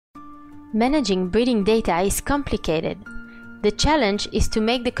Managing breeding data is complicated. The challenge is to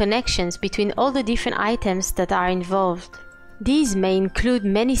make the connections between all the different items that are involved. These may include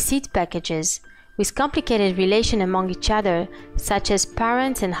many seed packages, with complicated relation among each other, such as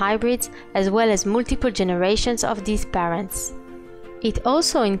parents and hybrids, as well as multiple generations of these parents. It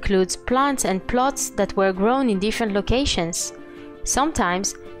also includes plants and plots that were grown in different locations.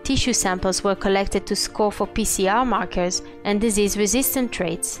 Sometimes, tissue samples were collected to score for PCR markers and disease-resistant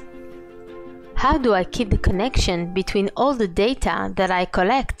traits. How do I keep the connection between all the data that I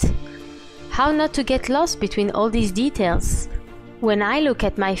collect? How not to get lost between all these details? When I look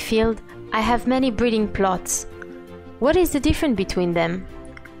at my field, I have many breeding plots. What is the difference between them?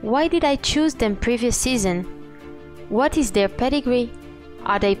 Why did I choose them previous season? What is their pedigree?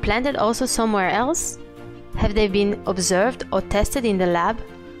 Are they planted also somewhere else? Have they been observed or tested in the lab?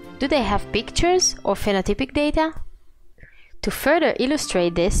 Do they have pictures or phenotypic data? To further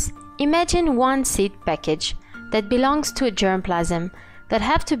illustrate this, imagine one seed package that belongs to a germplasm that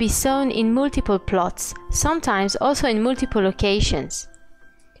have to be sown in multiple plots, sometimes also in multiple locations.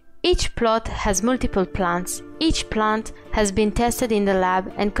 Each plot has multiple plants. Each plant has been tested in the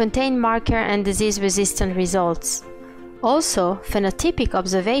lab and contain marker and disease-resistant results. Also, phenotypic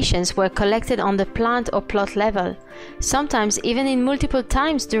observations were collected on the plant or plot level, sometimes even in multiple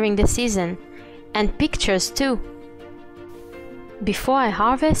times during the season, and pictures too. Before I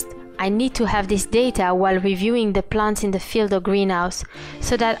harvest, I need to have this data while reviewing the plants in the field or greenhouse,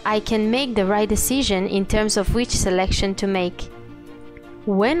 so that I can make the right decision in terms of which selection to make.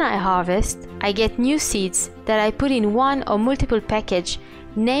 When I harvest, I get new seeds that I put in one or multiple package,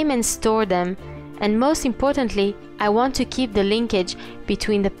 name and store them, and most importantly, I want to keep the linkage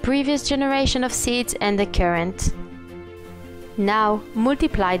between the previous generation of seeds and the current. Now,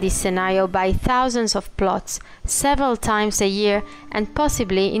 multiply this scenario by thousands of plots, several times a year and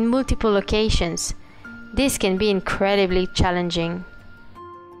possibly in multiple locations. This can be incredibly challenging.